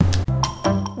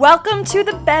Welcome to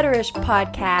the Betterish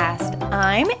Podcast.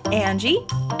 I'm Angie.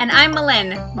 And I'm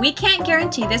Malin. We can't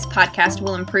guarantee this podcast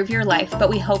will improve your life, but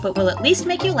we hope it will at least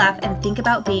make you laugh and think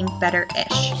about being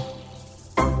better-ish.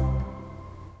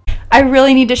 I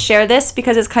really need to share this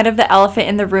because it's kind of the elephant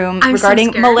in the room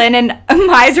regarding Malin and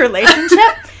Mai's relationship.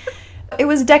 It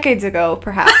was decades ago,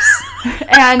 perhaps.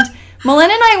 And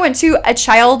Malin and I went to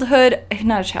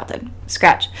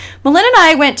Malin and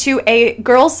I went to a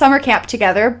girls' summer camp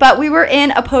together, but we were in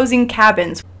opposing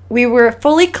cabins. We were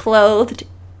fully clothed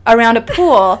around a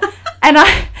pool,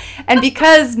 and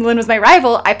because Malin was my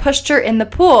rival, I pushed her in the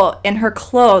pool in her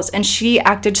clothes, and she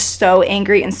acted so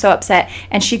angry and so upset,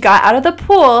 and she got out of the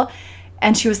pool,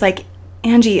 and she was like,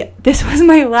 Angie, this was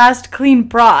my last clean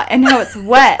bra, and now it's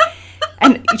wet.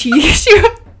 And she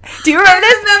do you remember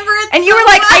this? Remember it and you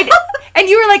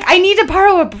were like, I need to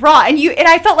borrow a bra. And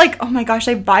I felt like, oh my gosh,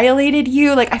 I violated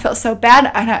you. Like, I felt so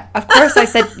bad. And of course I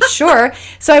said, sure.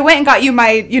 So I went and got you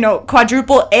my,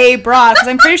 quadruple A bra, because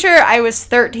I'm pretty sure I was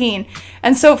 13.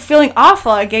 And so feeling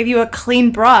awful, I gave you a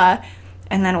clean bra.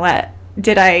 And then what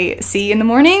did I see in the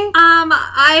morning?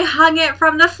 I hung it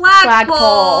from the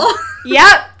flagpole.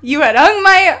 Yep. You had hung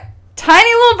my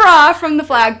tiny little bra from the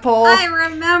flagpole.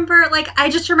 I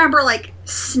just remember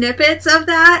snippets of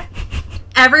that.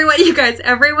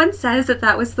 Everyone says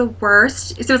that was the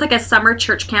worst. It was like a summer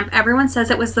church camp. Everyone says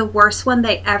it was the worst one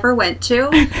they ever went to.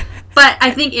 But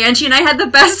I think Angie and I had the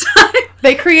best time.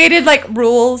 They created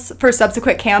rules for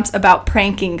subsequent camps about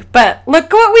pranking. But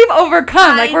look what we've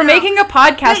overcome. We're making a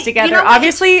podcast together.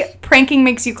 Obviously, pranking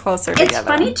makes you closer together. It's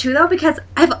funny too though, because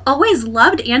I've always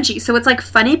loved Angie. So it's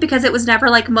funny because it was never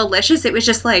malicious. It was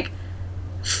just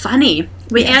funny.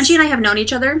 Yes. Angie and I have known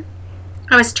each other.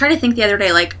 I was trying to think the other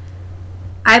day,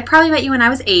 I probably met you when I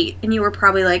was 8, and you were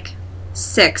probably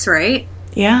 6, right?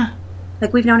 Yeah.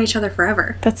 We've known each other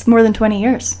forever. That's more than 20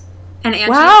 years. And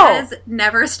Angie has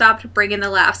never stopped bringing the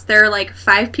laughs. There are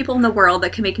 5 people in the world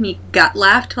that can make me gut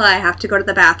laugh till I have to go to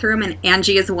the bathroom, and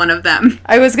Angie is one of them.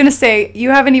 I was going to say, you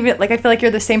haven't even, I feel like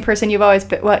you're the same person you've always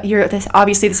been. Well, you're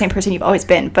obviously the same person you've always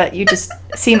been, but you just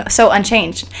seem so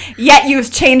unchanged. Yet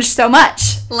you've changed so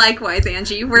much. Likewise,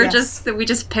 Angie. We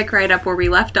just pick right up where we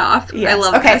left off. Yes. I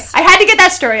love this. I had to get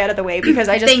that story out of the way because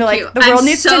I just feel like the world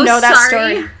needs to know that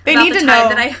story. They need to know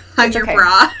that I hung your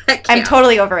bra at camp. I'm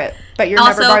totally over it. But you're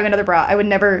never borrowing another bra. I would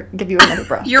never give you another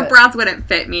bra. Your bras wouldn't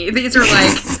fit me. These are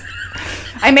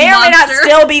I may or may not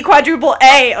still be quadruple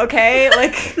A, okay?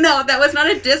 No, that was not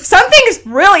a diss. Some things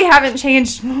really haven't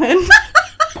changed, Lynn.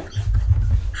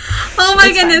 Oh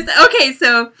my goodness. Fine. Okay,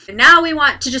 so now we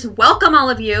want to just welcome all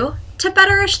of you to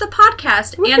Betterish the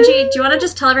podcast. Woo-hoo. Angie, do you want to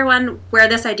just tell everyone where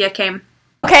this idea came?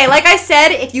 Okay, like I said,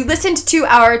 if you listened to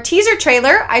our teaser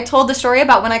trailer, I told the story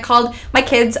about when I called my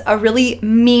kids a really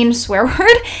mean swear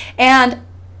word. And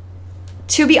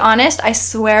to be honest, I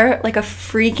swear like a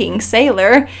freaking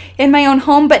sailor in my own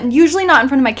home, but usually not in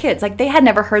front of my kids. They had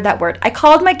never heard that word. I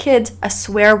called my kids a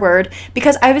swear word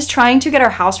because I was trying to get our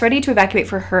house ready to evacuate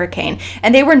for a hurricane,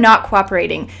 and they were not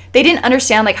cooperating. They didn't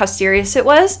understand how serious it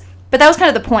was. But that was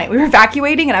kind of the point. We were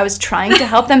evacuating, and I was trying to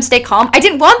help them stay calm. I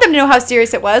didn't want them to know how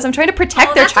serious it was. I'm trying to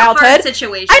protect their childhood. That's a hard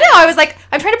situation. I know. I was like,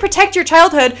 I'm trying to protect your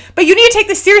childhood, but you need to take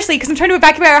this seriously because I'm trying to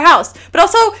evacuate our house. But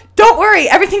also, don't worry,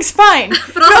 everything's fine.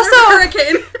 but also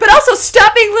hurricane. But also,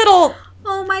 stopping little.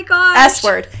 Oh my gosh. S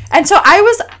word. And so I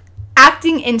was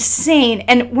acting insane,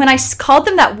 and when I called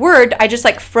them that word, I just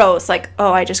froze,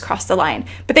 oh, I just crossed the line.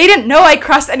 But they didn't know I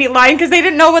crossed any line because they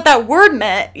didn't know what that word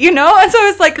meant, And so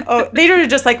it's oh, they were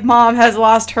just Mom has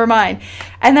lost her mind.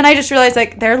 And then I just realized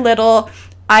they're little.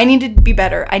 I need to be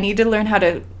better. I need to learn how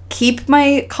to keep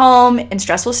my calm in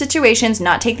stressful situations,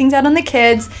 not take things out on the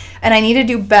kids, and I need to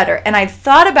do better. And I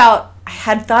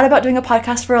had thought about doing a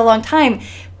podcast for a long time,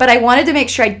 but I wanted to make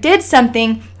sure I did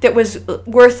something that was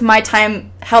worth my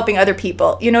time helping other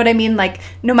people. You know what I mean?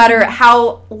 No matter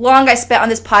how long I spent on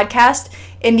this podcast,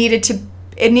 it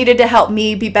needed to help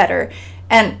me be better.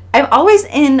 And I'm always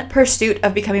in pursuit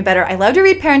of becoming better. I love to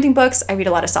read parenting books. I read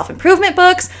a lot of self-improvement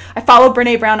books. I follow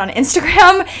Brene Brown on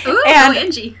Instagram. Ooh, and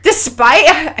Angie.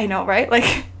 I know,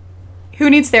 right?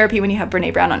 Who needs therapy when you have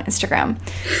Brene Brown on Instagram?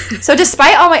 So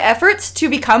despite all my efforts to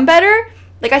become better,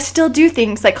 I still do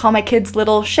things call my kids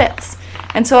little shits.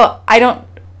 And so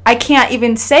I can't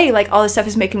even say all this stuff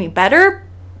is making me better,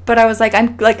 but I was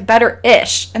I'm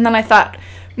better-ish. And then I thought,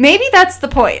 maybe that's the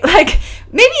point. Maybe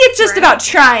it's just about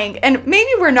trying, and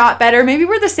maybe we're not better. Maybe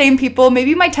we're the same people.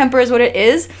 Maybe my temper is what it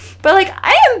is, but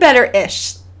I am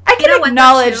better-ish. I can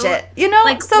acknowledge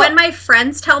it, So when my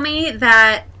friends tell me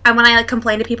that, and when I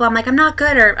complain to people, I'm I'm not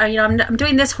good, or I'm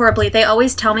doing this horribly, they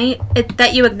always tell me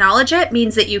that you acknowledge it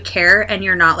means that you care and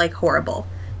you're not horrible.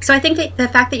 So I think that the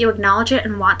fact that you acknowledge it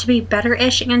and want to be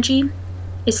better-ish, Angie,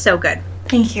 is so good.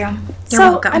 Thank you. You're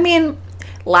welcome. I mean,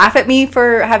 laugh at me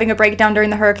for having a breakdown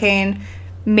during the hurricane.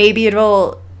 Maybe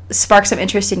it'll spark some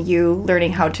interest in you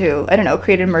learning how to, I don't know,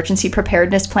 create an emergency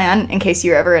preparedness plan in case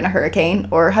you're ever in a hurricane,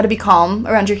 or how to be calm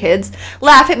around your kids.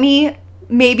 Laugh at me.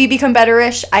 Maybe become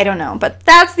better-ish. I don't know. But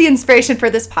that's the inspiration for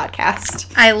this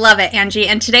podcast. I love it, Angie.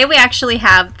 And today we actually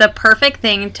have the perfect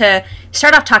thing to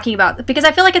start off talking about, because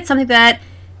I feel like it's something that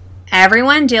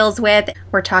everyone deals with.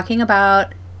 We're talking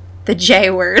about the J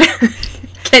word.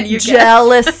 Can you guess?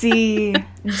 Jealousy.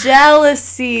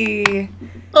 Jealousy.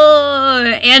 Oh,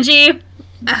 Angie,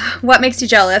 what makes you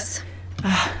jealous?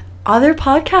 Other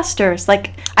podcasters.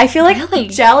 Like, I feel like Really?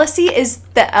 jealousy is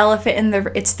the elephant in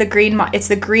the, it's the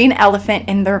green elephant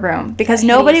in the room, because A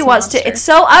nobody hideous wants monster. to, it's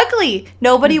so ugly.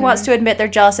 Nobody wants to admit they're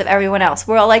jealous of everyone else.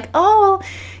 We're all like, oh,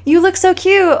 you look so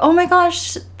cute. Oh my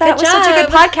gosh, that Good was such a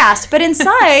good job. podcast. But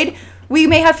inside, we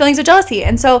may have feelings of jealousy.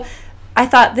 And so I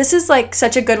thought this is like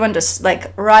such a good one to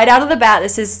like right out of the bat.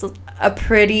 This is a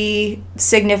pretty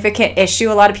significant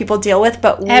issue a lot of people deal with,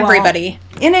 but won't. Everybody.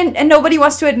 And nobody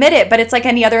wants to admit it, but it's like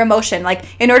any other emotion. Like,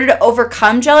 in order to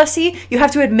overcome jealousy, you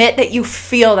have to admit that you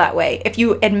feel that way. If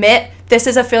you admit this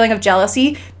is a feeling of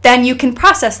jealousy, then you can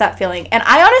process that feeling. And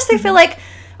I honestly feel like,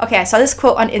 okay, I saw this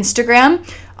quote on Instagram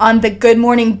on the Good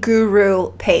Morning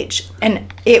Guru page,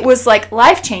 and it was like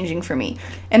life-changing for me.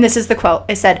 And this is the quote.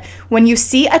 It said, "When you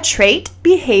see a trait,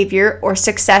 behavior, or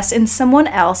success in someone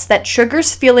else that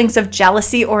triggers feelings of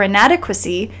jealousy or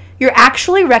inadequacy, you're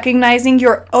actually recognizing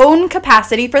your own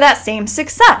capacity for that same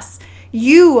success.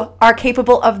 You are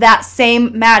capable of that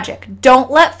same magic.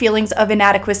 Don't let feelings of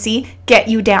inadequacy get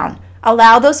you down.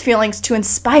 Allow those feelings to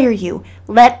inspire you.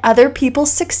 Let other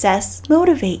people's success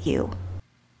motivate you."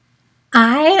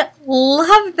 I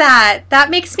love that. That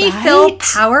makes me feel Right?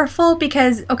 powerful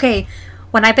because, okay,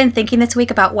 when I've been thinking this week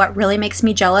about what really makes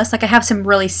me jealous, like I have some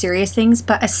really serious things,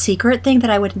 but a secret thing that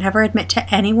I would never admit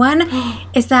to anyone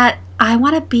is that I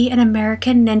want to be an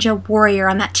American Ninja Warrior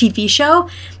on that TV show.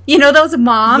 You know those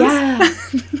moms? Yeah.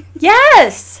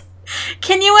 Yes.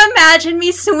 Can you imagine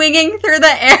me swinging through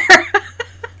the air?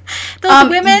 Those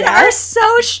women are yes.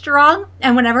 so strong.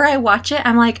 And whenever I watch it,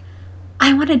 I'm like,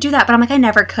 I want to do that. But I'm like, I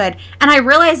never could. And I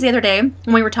realized the other day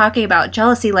when we were talking about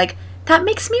jealousy, like, that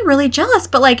makes me really jealous.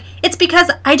 But, like, it's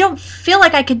because I don't feel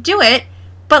like I could do it.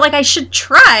 But, like, I should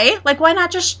try. Like, why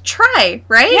not just try,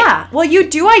 right? Yeah. Well, you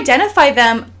do identify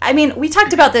them. I mean, we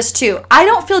talked about this too. I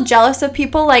don't feel jealous of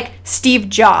people like Steve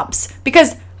Jobs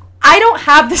because I don't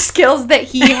have the skills that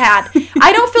he had.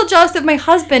 I don't feel jealous of my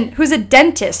husband who's a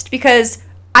dentist because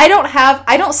I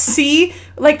don't see,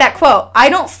 like that quote, I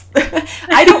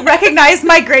don't recognize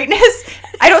my greatness.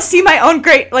 I don't see my own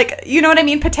great, like, you know what I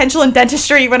mean, potential in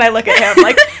dentistry when I look at him.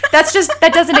 Like,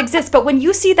 that doesn't exist. But when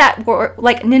you see that,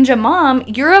 like, ninja mom,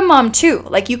 you're a mom too.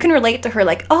 Like, you can relate to her,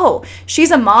 like, oh,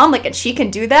 she's a mom, like, and she can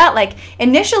do that. Like,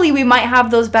 initially we might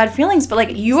have those bad feelings, but,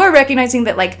 like, you are recognizing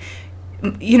that, like,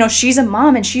 you know, she's a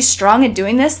mom and she's strong in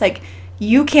doing this. Like,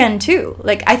 you can too.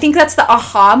 Like, I think that's the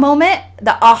aha moment,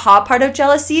 the aha part of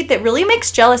jealousy that really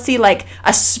makes jealousy like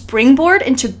a springboard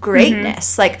into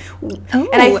greatness. Like,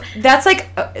 and that's like,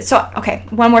 so, okay,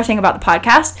 one more thing about the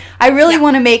podcast. I really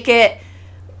want to make it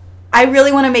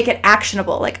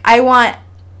actionable. Like, I'm not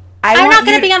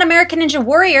going to be on American Ninja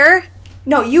Warrior.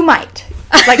 No, you might.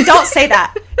 Like, don't say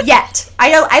that yet.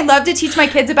 I love to teach my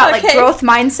kids about like growth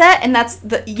mindset, and that's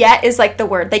the yet is like the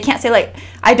word. They can't say like,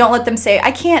 I don't let them say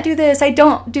I can't do this, I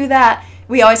don't do that.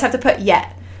 We always have to put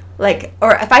yet. Like,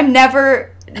 or if I'm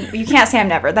never, you can't say I'm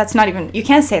never. That's not even, you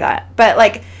can't say that. But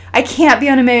like, I can't be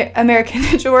on American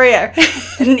Ninja Warrior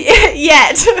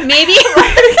yet. Maybe.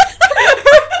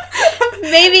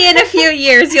 Maybe in a few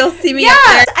years you'll see me up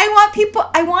there. I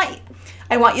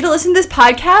want you to listen to this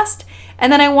podcast,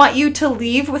 and then I want you to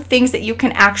leave with things that you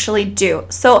can actually do.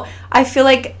 So I feel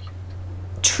like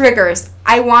triggers.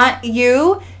 I want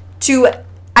you to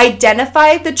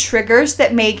identify the triggers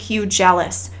that make you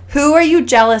jealous. Who are you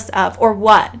jealous of, or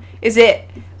what? Is it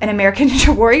an American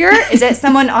Ninja Warrior? Is it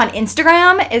someone on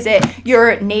Instagram? Is it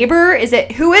your neighbor?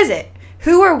 Who is it?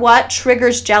 Who or what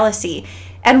triggers jealousy,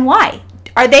 and why?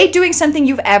 Are they doing something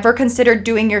you've ever considered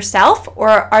doing yourself, or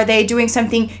are they doing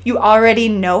something you already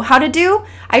know how to do?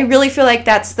 I really feel like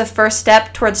that's the first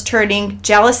step towards turning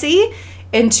jealousy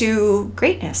into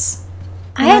greatness.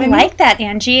 You know what I mean? like that,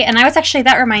 Angie. And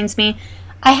that reminds me,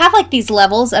 I have like these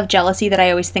levels of jealousy that I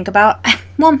always think about.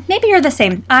 Well, maybe you're the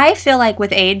same. I feel like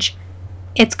with age,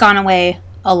 it's gone away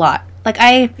a lot. Like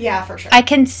yeah, for sure. I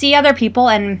can see other people,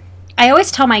 and I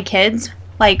always tell my kids,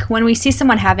 like, when we see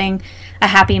someone having a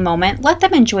happy moment, let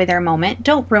them enjoy their moment.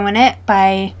 Don't ruin it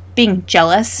by being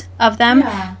jealous of them.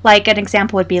 Yeah. Like an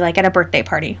example would be like at a birthday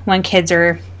party when kids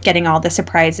are getting all the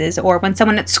surprises, or when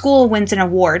someone at school wins an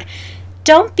award.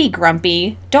 Don't be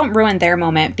grumpy. Don't ruin their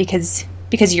moment because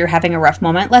you're having a rough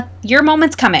moment. Let your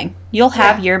moment's coming. You'll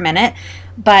have your minute.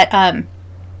 But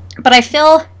I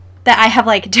feel that I have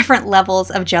like different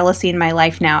levels of jealousy in my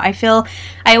life now.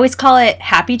 I always call it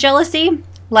happy jealousy.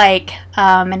 Like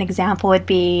an example would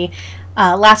be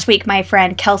last week my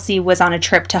friend Kelsey was on a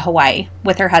trip to Hawaii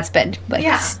with her husband. Like,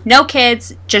 no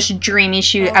kids, just dreamy.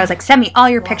 I was like, send me all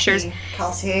your pictures.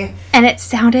 Kelsey. And it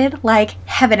sounded like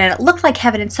heaven, and it looked like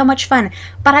heaven and so much fun.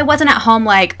 But I wasn't at home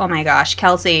like, oh my gosh,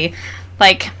 Kelsey,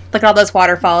 like, look at all those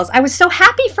waterfalls. I was so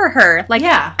happy for her. Like,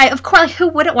 of course, like, who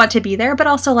wouldn't want to be there? But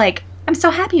also, like, I'm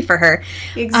so happy for her.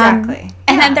 Exactly.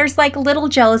 And then there's, like, little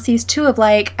jealousies, too, of,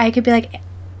 like, I could be like,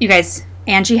 you guys,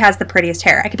 Angie has the prettiest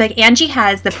hair. I could be like, Angie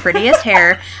has the prettiest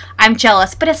hair. I'm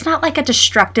jealous. But it's not, like, a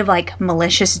destructive, like,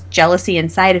 malicious jealousy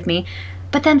inside of me.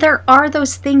 But then there are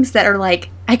those things that are, like,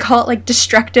 I call it, like,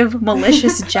 destructive,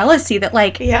 malicious jealousy that,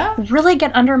 like, really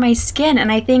get under my skin.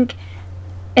 And I think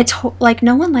it's like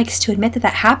no one likes to admit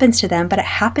that happens to them, but it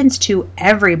happens to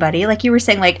everybody. Like you were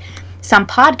saying, like some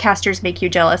podcasters make you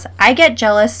jealous. I get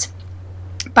jealous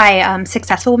by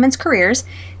successful women's careers.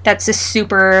 That's a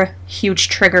super huge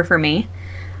trigger for me.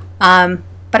 But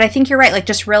I think you're right. Like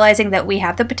just realizing that we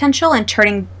have the potential and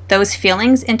turning those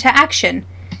feelings into action.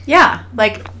 Yeah.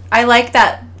 Like I like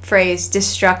that phrase,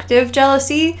 destructive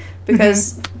jealousy,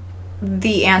 because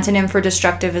the antonym for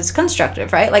destructive is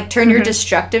constructive, right? Like turn your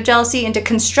destructive jealousy into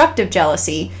constructive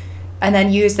jealousy and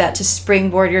then use that to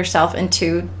springboard yourself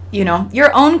into, you know,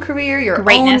 your own career, your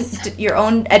greatness, your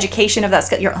own education of that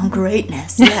skill, your own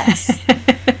greatness. Yes.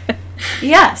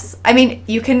 Yes. I mean,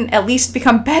 you can at least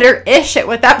become better-ish at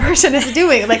what that person is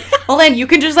doing. Like, well, then you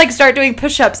can just like start doing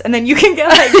push-ups and then you can get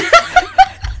like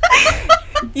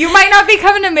you might not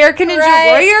become an American Ninja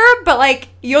Warrior, but like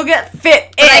you'll get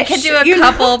fit-ish. But I can do a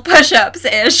couple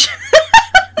push-ups-ish.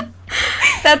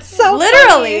 That's so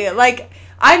literally funny. Like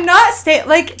I'm not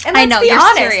like. And let's I know be you're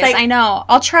honest, serious. like, I know.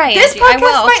 I'll try. This Angie.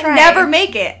 podcast might never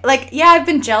make it. Like, yeah, I've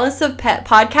been jealous of pet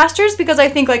podcasters because I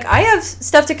think like I have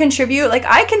stuff to contribute. Like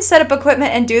I can set up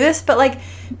equipment and do this, but like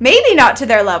maybe not to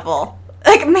their level.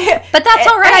 Like, but that's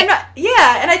all right.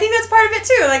 And I think that's part of it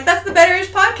too. Like, that's the Better-ish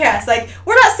podcast. Like,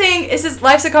 we're not saying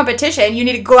life's a competition. You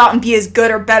need to go out and be as good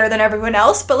or better than everyone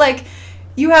else. But like,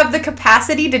 you have the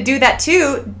capacity to do that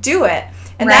too. Do it.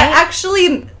 And that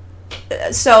actually,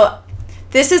 so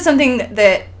this is something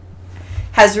that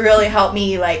has really helped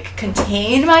me like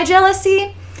contain my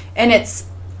jealousy, and it's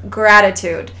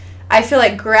gratitude. I feel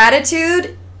like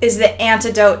gratitude is the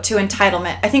antidote to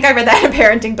entitlement. I think I read that in a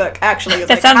parenting book, actually. That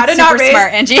like, sounds how to super not raise,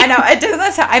 smart, Angie. I know.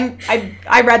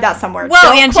 I read that somewhere. Whoa,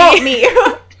 Don't Angie. quote me.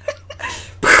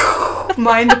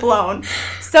 Mind blown.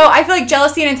 So I feel like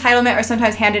jealousy and entitlement are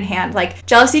sometimes hand in hand. Like,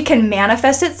 jealousy can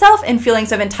manifest itself in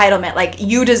feelings of entitlement. Like,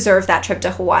 you deserve that trip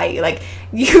to Hawaii. Like,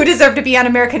 you deserve to be on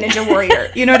American Ninja Warrior.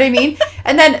 You know what I mean?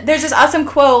 And then there's this awesome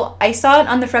quote. I saw it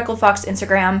on the Freckled Fox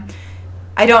Instagram.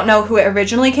 I don't know who it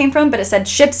originally came from, but it said,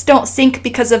 ships don't sink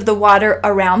because of the water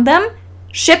around them.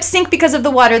 Ships sink because of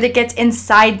the water that gets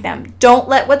inside them. Don't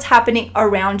let what's happening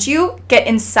around you get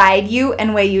inside you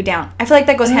and weigh you down. I feel like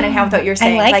that goes hand in hand with what you're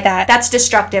saying. I like that. That's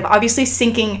destructive. Obviously,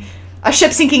 a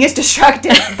ship sinking is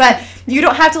destructive, but you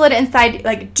don't have to let it inside.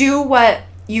 Like, do what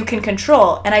you can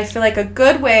control. And I feel like a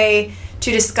good way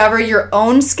to discover your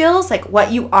own skills, like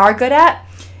what you are good at,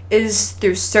 is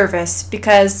through service,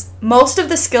 because most of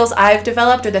the skills I've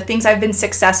developed or the things I've been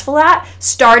successful at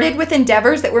started with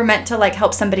endeavors that were meant to like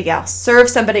help somebody else, serve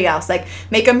somebody else, like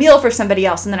make a meal for somebody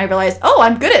else. And then I realized, oh,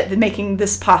 I'm good at making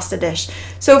this pasta dish.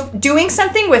 So doing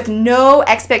something with no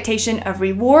expectation of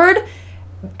reward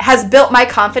has built my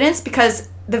confidence, because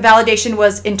the validation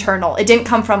was internal. It didn't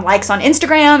come from likes on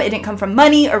Instagram. It didn't come from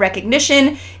money or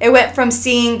recognition. It went from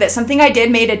seeing that something I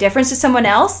did made a difference to someone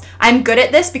else. I'm good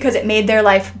at this because it made their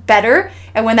life better.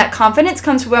 And when that confidence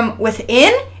comes from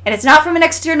within, and it's not from an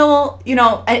external,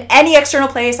 any external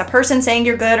place, a person saying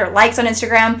you're good or likes on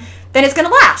Instagram, then it's going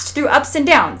to last through ups and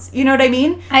downs. You know what I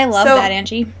mean? I love that,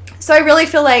 Angie. So I really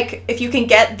feel like if you can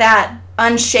get that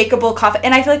unshakable confidence,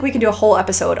 and I feel like we can do a whole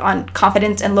episode on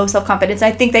confidence and low self-confidence.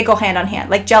 I think they go hand on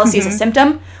hand. Like, jealousy is a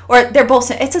symptom, or they're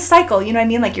both, it's a cycle, you know what I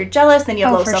mean? Like, you're jealous, then you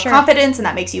have low self-confidence, and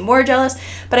that makes you more jealous.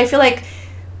 But I feel like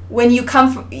when you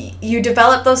you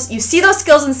develop those, you see those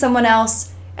skills in someone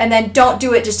else, and then don't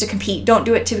do it just to compete. Don't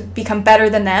do it to become better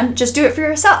than them. Just do it for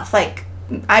yourself. Like,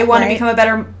 I want to become a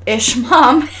better-ish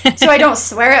mom, so I don't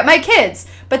swear at my kids.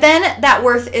 But then that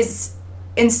worth is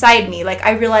inside me. Like,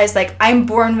 I realize, like, I'm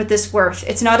born with this worth.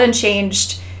 It's not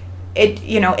unchanged.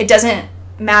 It doesn't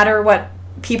matter what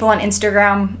people on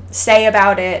Instagram say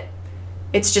about it.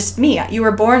 It's just me. You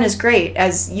were born as great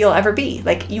as you'll ever be.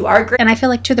 Like, you are great. And I feel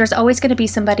like, too, there's always going to be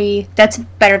somebody that's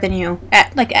better than you.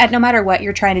 At no matter what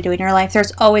you're trying to do in your life,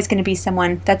 there's always going to be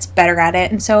someone that's better at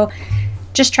it. And so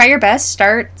just try your best.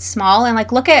 Start small. And,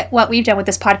 like, look at what we've done with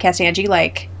this podcast, Angie.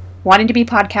 Like, wanting to be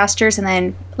podcasters. And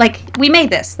then, like, we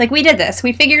made this. Like, we did this.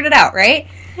 We figured it out, right?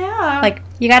 Yeah. Like,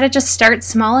 you got to just start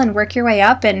small and work your way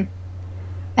up. And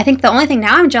I think the only thing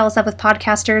now I'm jealous of with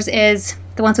podcasters is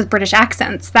the ones with British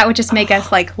accents. That would just make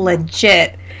us, like,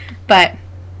 legit. But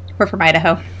we're from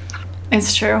Idaho.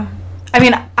 It's true. I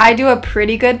mean, I do a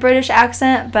pretty good British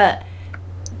accent, but,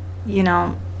 you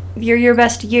know, you're your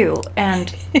best you.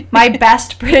 And my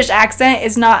best British accent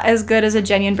is not as good as a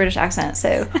genuine British accent.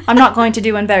 So I'm not going to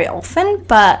do one very often,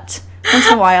 but once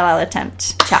in a while I'll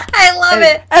attempt. Chap. I love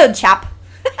it. Old chap.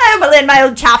 I'm my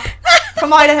old chap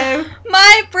from Idaho.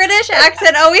 My British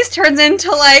accent always turns into,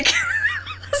 like,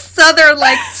 southern,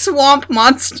 like, swamp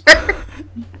monster.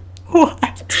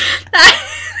 What?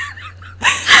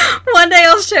 One day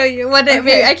I'll show you. One day. Okay.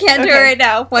 Maybe I can't do it right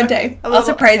now. One day. I'll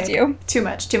surprise you. Too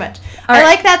much. All I right.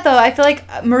 like that, though. I feel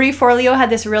like Marie Forleo had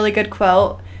this really good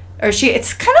quote.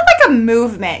 It's kind of like a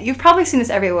movement. You've probably seen this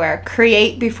everywhere.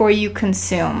 Create before you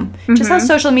consume. Just how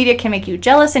social media can make you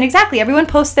jealous. And exactly, everyone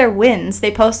posts their wins.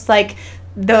 They post, like,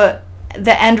 the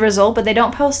end result, but they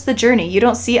don't post the journey. You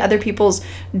don't see other people's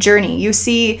journey. You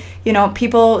see, you know,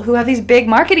 people who have these big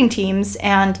marketing teams.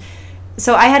 And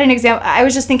so I had an example. I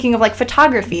was just thinking of, like,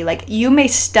 photography. Like, you may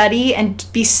study and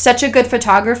be such a good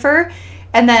photographer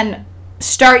and then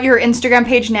start your Instagram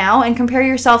page now and compare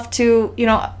yourself to, you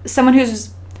know, someone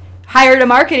who's hired a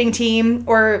marketing team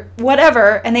or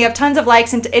whatever, and they have tons of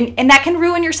likes, and that can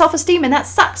ruin your self-esteem, and that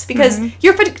sucks, because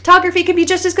your photography can be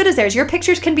just as good as theirs. Your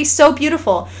pictures can be so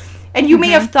beautiful, and you may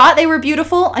have thought they were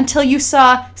beautiful until you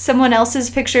saw someone else's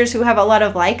pictures who have a lot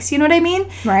of likes, you know what I mean?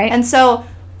 Right. And so,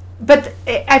 but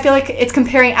I feel like it's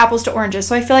comparing apples to oranges,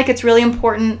 so I feel like it's really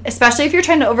important, especially if you're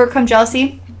trying to overcome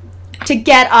jealousy, to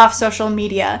get off social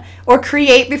media, or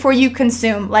create before you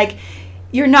consume. Like,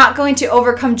 you're not going to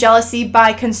overcome jealousy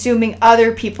by consuming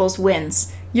other people's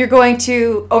wins. You're going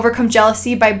to overcome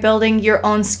jealousy by building your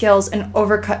own skills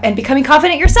and becoming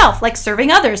confident yourself, like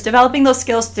serving others, developing those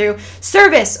skills through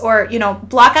service, or, you know,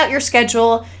 block out your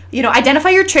schedule, you know,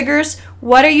 identify your triggers.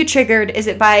 What are you triggered? Is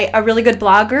it by a really good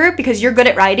blogger because you're good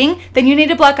at writing? Then you need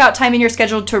to block out time in your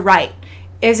schedule to write.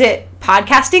 Is it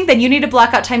podcasting? Then you need to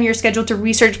block out time in your schedule to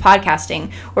research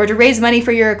podcasting or to raise money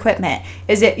for your equipment.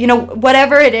 Is it, you know,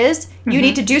 whatever it is, you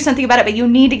need to do something about it, but you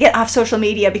need to get off social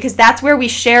media, because that's where we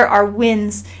share our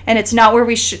wins, and it's not where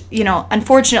you know,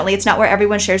 unfortunately, it's not where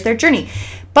everyone shares their journny.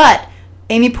 But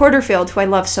Amy Porterfield, who I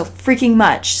love so freaking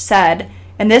much, said,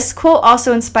 and this quote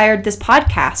also inspired this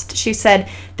podcast, she said,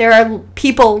 there are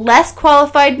people less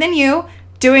qualified than you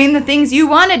doing the things you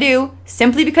want to do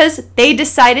simply because they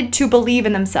decided to believe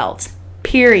in themselves.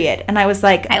 Period. And I was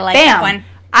like, I like bam. that one.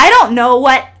 I don't know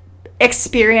what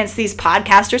experience these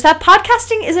podcasters have.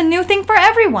 Podcasting is a new thing for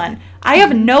everyone. I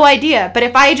have no idea. But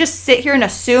if I just sit here and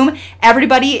assume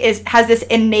everybody has this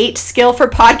innate skill for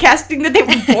podcasting that they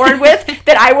were born with,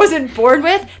 that I wasn't born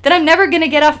with, then I'm never going to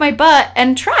get off my butt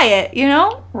and try it, you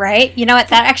know? Right. You know what?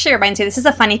 That actually reminds me. This is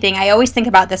a funny thing. I always think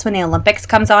about this when the Olympics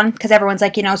comes on, because everyone's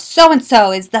like, you know,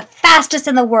 so-and-so is the fastest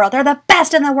in the world. They're the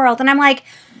best in the world. And I'm like,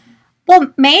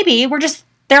 well, maybe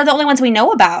they're the only ones we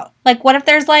know about. Like, what if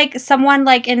there's, like, someone,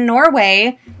 like, in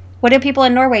Norway? What do people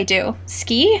in Norway do?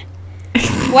 Ski?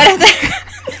 What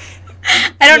if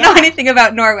I don't know anything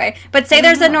about Norway. But say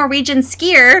there's a Norwegian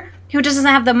skier who just doesn't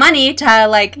have the money to,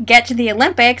 like, get to the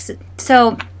Olympics.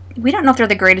 So we don't know if they're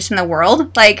the greatest in the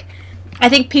world. Like, I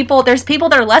think there's people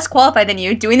that are less qualified than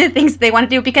you doing the things they want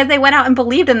to do because they went out and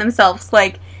believed in themselves.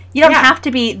 Like, you don't have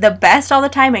to be the best all the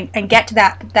time and get to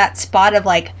that spot of,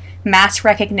 like, mass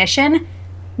recognition.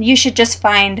 You should just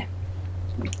find,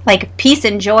 like, peace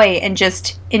and joy and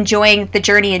just enjoying the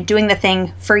journey and doing the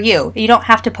thing for you. You don't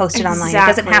have to post it online. It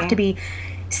doesn't have to be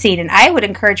seen. And I would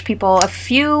encourage people, a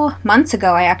few months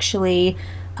ago, I actually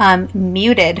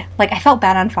muted, like, I felt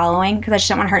bad on following because I just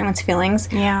didn't want to hurt anyone's feelings.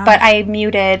 Yeah. But I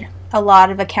muted a lot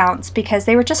of accounts because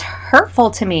they were just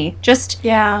hurtful to me.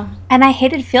 And I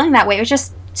hated feeling that way. It was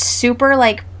just super,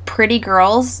 like, pretty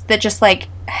girls that just, like,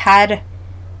 had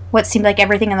what seemed like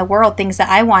everything in the world, things that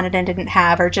I wanted and didn't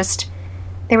have, or just,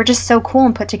 they were just so cool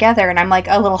and put together, and I'm like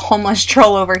a little homeless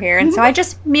troll over here. And so I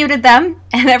just muted them,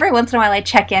 and every once in a while I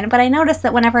check in, but I notice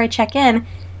that whenever I check in,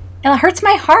 it hurts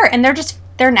my heart, and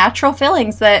they're natural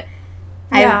feelings that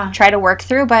I try to work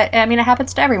through, but I mean, it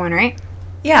happens to everyone, right?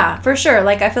 Yeah, for sure.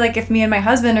 Like, I feel like if me and my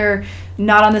husband are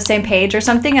not on the same page or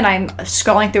something, and I'm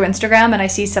scrolling through Instagram and I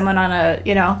see someone on a,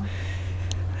 you know,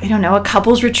 I don't know, a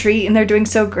couples retreat and they're doing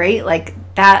so great, like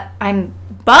that, I'm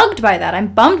bugged by that.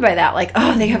 I'm bummed by that. Like,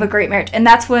 oh, they have a great marriage. And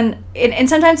that's when, and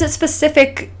sometimes it's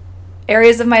specific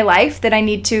areas of my life that I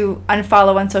need to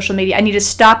unfollow on social media. I need to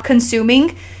stop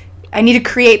consuming. I need to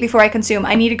create before I consume.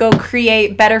 I need to go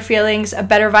create better feelings, a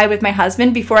better vibe with my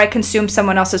husband before I consume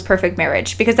someone else's perfect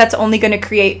marriage, because that's only going to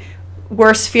create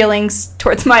worse feelings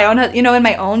towards my own, you know, in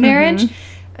my own marriage.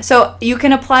 So you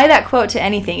can apply that quote to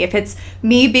anything. If it's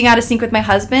me being out of sync with my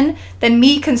husband, then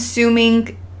me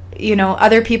consuming, you know,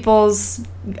 other people's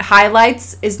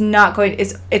highlights is not going,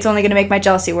 it's only going to make my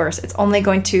jealousy worse. It's only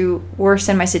going to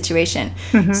worsen my situation.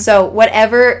 So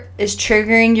whatever is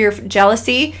triggering your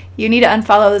jealousy, you need to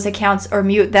unfollow those accounts or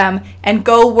mute them and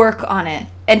go work on it.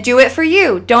 And do it for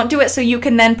you. Don't do it so you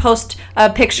can then post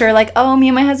a picture like, oh, me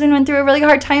and my husband went through a really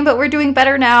hard time, but we're doing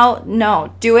better now.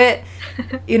 No, do it,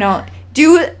 you know,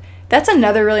 that's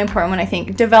another really important one, I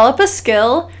think. Develop a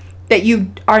skill that you're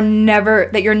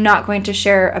not going to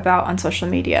share about on social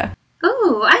media.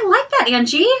 Oh, I like that,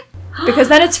 Angie. Because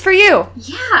then it's for you.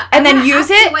 Yeah. And then use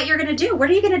it. What you're going to do. What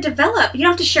are you going to develop? You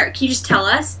don't have to share it. Can you just tell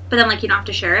us? But then, like, you don't have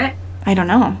to share it? I don't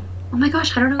know. Oh my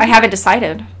gosh, I don't know. I haven't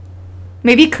decided.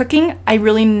 Maybe cooking. I'm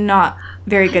really not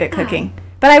very good at cooking.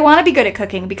 But I want to be good at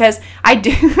cooking because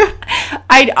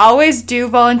I'd always do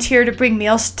volunteer to bring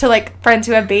meals to, like, friends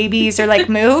who have babies or, like,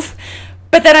 move.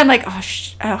 But then I'm like, oh,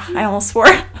 I almost swore.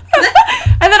 And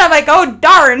then I'm like, oh,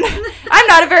 darn. I'm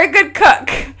not a very good cook.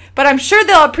 But I'm sure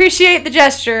they'll appreciate the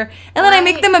gesture. And then I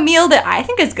make them a meal that I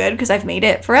think is good because I've made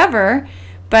it forever.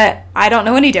 But I don't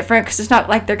know any different because it's not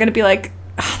like they're going to be like,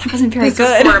 oh, that wasn't very good.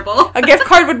 This is horrible. A gift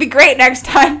card would be great next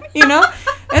time, you know?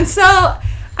 And so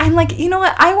I'm like, you know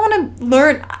what? I want to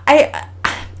learn.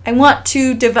 I want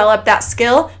to develop that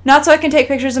skill, not so I can take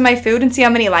pictures of my food and see how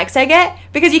many likes I get,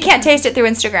 because you can't taste it through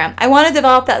Instagram. I want to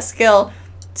develop that skill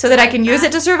so that I can use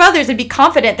it to serve others and be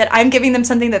confident that I'm giving them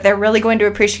something that they're really going to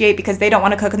appreciate because they don't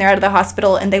want to cook when they're out of the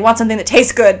hospital and they want something that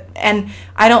tastes good. And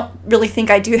I don't really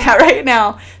think I do that right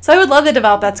now. So I would love to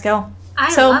develop that skill.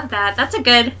 I love that. That's a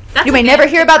good... You may never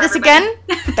hear about this again,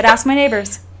 but ask my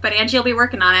neighbors. But Angie will be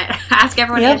working on it. Ask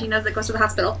everyone Angie knows that goes to the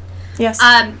hospital. Yes.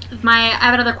 I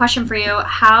have another question for you.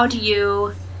 How do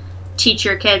you teach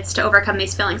your kids to overcome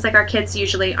these feelings? Like, our kids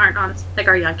usually aren't on, like,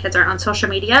 our young kids aren't on social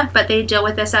media, but they deal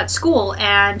with this at school.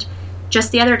 And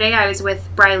just the other day, I was with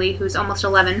Briley, who's almost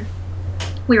 11.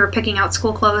 We were picking out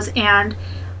school clothes, and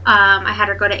I had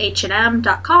her go to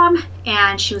H&M.com,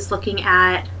 and she was looking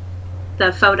at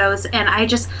the photos, and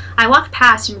I walked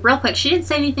past, and real quick, she didn't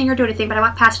say anything or do anything, but I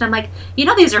walked past, and I'm like, you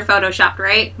know, these are photoshopped,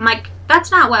 right? I'm like,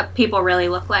 that's not what people really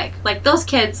look like. Like, those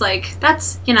kids, like,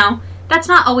 that's, you know, that's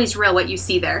not always real what you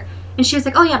see there. And she was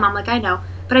like, oh yeah, Mom, like, I know.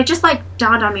 But it just, like,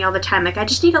 dawned on me all the time. Like, I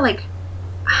just need to, like,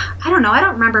 I don't know. I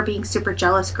don't remember being super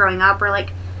jealous growing up or,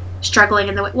 like, struggling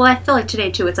in the way. Well, I feel like today,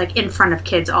 too, it's, like, in front of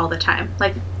kids all the time.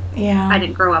 Like, yeah, I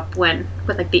didn't grow up with,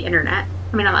 like, the internet.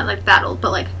 I mean, I'm not, like, that old,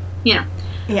 but, like, you know.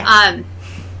 Yeah.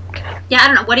 Yeah, I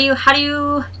don't know. How do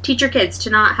you teach your kids to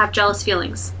not have jealous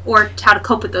feelings or how to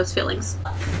cope with those feelings?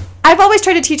 I've always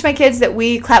tried to teach my kids that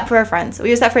we clap for our friends. We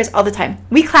use that phrase all the time.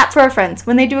 We clap for our friends.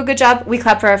 When they do a good job, we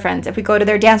clap for our friends. If we go to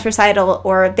their dance recital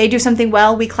or they do something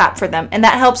well, we clap for them. And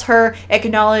that helps her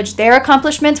acknowledge their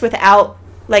accomplishments without,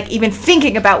 like, even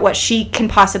thinking about what she can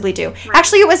possibly do. Right.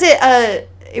 Actually,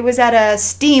 it was at a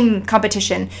STEAM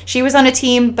competition. She was on a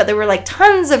team, but there were, like,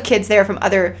 tons of kids there from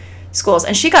other schools.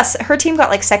 And her team got,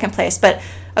 like, second place. But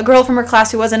a girl from her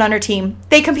class who wasn't on her team,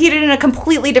 they competed in a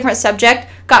completely different subject,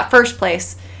 got first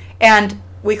place. And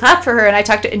we clapped for her,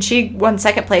 and she won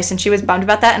second place, and she was bummed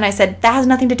about that. And I said, that has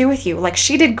nothing to do with you. Like,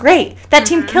 she did great. That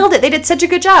team killed it. They did such a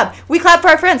good job. We clap for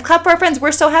our friends. Clap for our friends.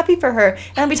 We're so happy for her.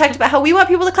 And we talked about how we want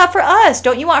people to clap for us.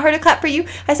 Don't you want her to clap for you?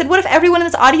 I said, what if everyone in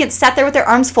this audience sat there with their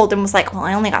arms folded and was like, well,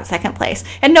 I only got second place,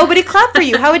 and nobody clapped for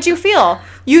you? How would you feel?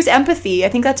 Use empathy. I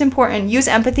think that's important. Use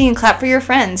empathy and clap for your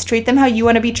friends. Treat them how you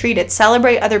want to be treated.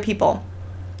 Celebrate other people.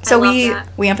 So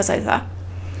we emphasize that.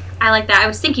 I like that. I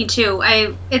was thinking, too,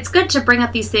 it's good to bring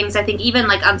up these things, I think, even,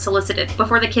 like, unsolicited,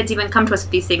 before the kids even come to us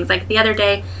with these things. Like, the other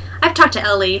day, I've talked to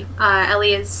Ellie.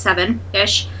 Ellie is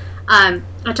 7-ish. I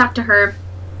talked to her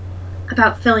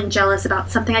about feeling jealous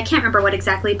about something. I can't remember what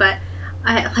exactly, but,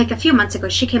 like, a few months ago,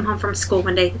 she came home from school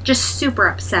one day just super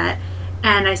upset.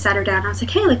 And I sat her down, and I was like,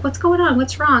 hey, like, what's going on?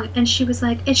 What's wrong? And she was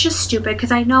like, it's just stupid,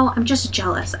 because I know I'm just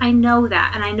jealous. I know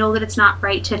that, and I know that it's not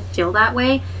right to feel that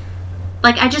way.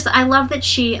 Like, I love that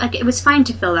she, like, it was fine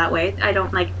to feel that way. I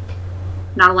don't, like,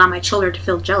 not allow my children to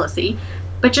feel jealousy.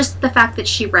 But just the fact that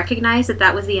she recognized that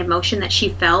that was the emotion that she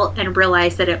felt and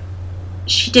realized that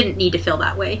she didn't need to feel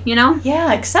that way, you know?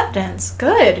 Yeah, acceptance.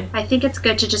 Good. I think it's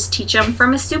good to just teach them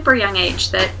from a super young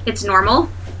age that it's normal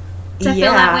to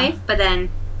feel that way, but then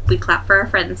we clap for our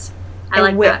friends. I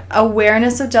like that.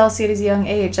 Awareness of jealousy at a young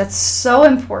age. That's so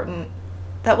important.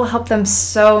 That will help them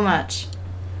so much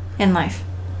in life.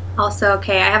 Also,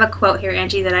 okay, I have a quote here,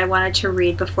 Angie, that I wanted to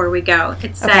read before we go.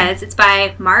 It says, It's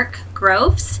by Mark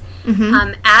Groves,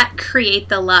 at Create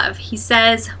the Love. He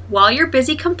says, while you're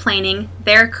busy complaining,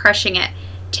 they're crushing it.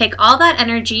 Take all that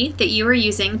energy that you were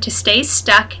using to stay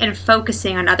stuck and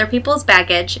focusing on other people's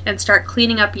baggage and start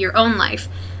cleaning up your own life.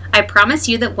 I promise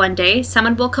you that one day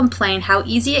someone will complain how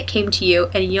easy it came to you,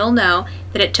 and you'll know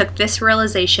that it took this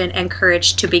realization and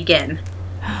courage to begin.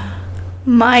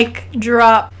 Mic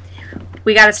drop.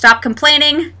 We got to stop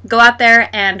complaining, go out there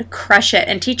and crush it,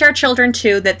 and teach our children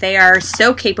too that they are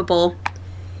so capable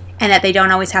and that they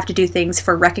don't always have to do things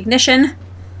for recognition.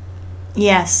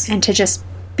 Yes. And to just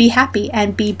be happy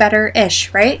and be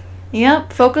better-ish, right?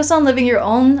 Yep. Focus on living your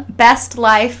own best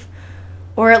life,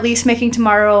 or at least making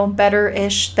tomorrow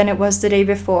better-ish than it was the day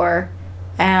before,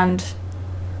 and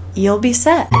you'll be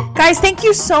set. Guys, thank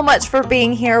you so much for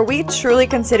being here. We truly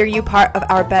consider you part of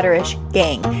our Betterish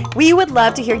gang. We would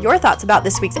love to hear your thoughts about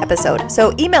this week's episode.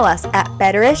 So email us at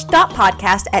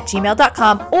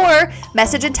betterish.podcast@gmail.com or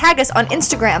message and tag us on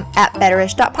Instagram at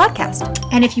betterish.podcast.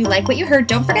 And if you like what you heard,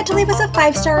 don't forget to leave us a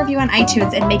 5-star review on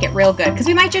iTunes and make it real good, because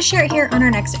we might just share it here on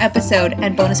our next episode.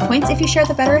 And bonus points if you share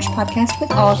the Betterish podcast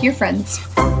with all of your friends.